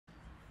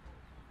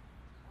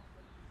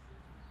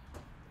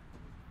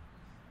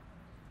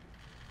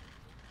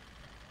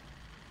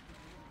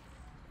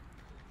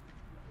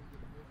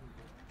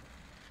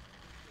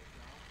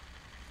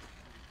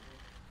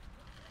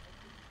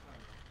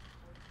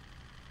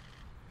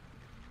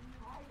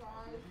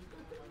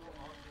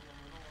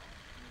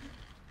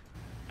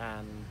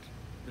And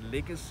the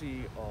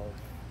legacy of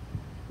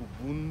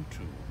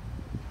Ubuntu,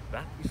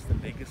 that is the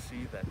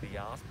legacy that the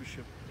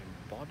Archbishop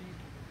embodied,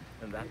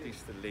 and that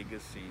is the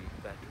legacy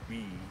that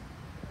we,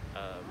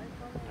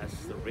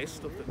 as the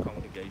rest of the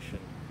congregation,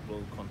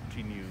 will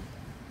continue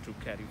to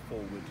carry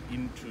forward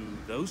into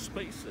those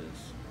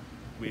spaces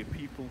where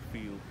people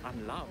feel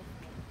unloved,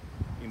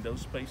 in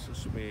those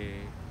spaces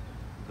where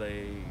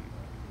they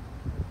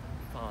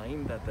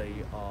find that they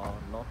are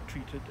not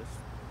treated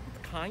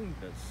with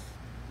kindness,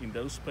 in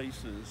those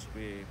spaces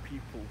where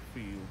people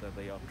feel that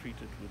they are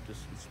treated with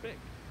disrespect.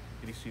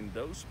 It is in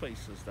those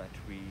spaces that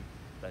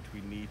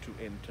we need to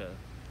enter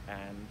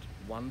and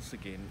once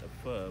again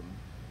affirm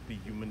the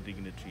human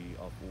dignity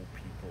of all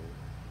people.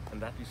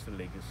 And that is the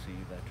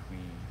legacy that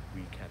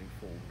we carry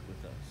forward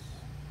with us.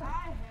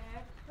 I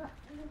have.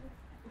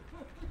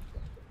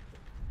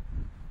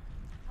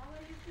 How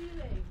are you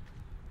feeling?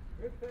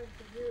 Good, thanks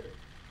to you.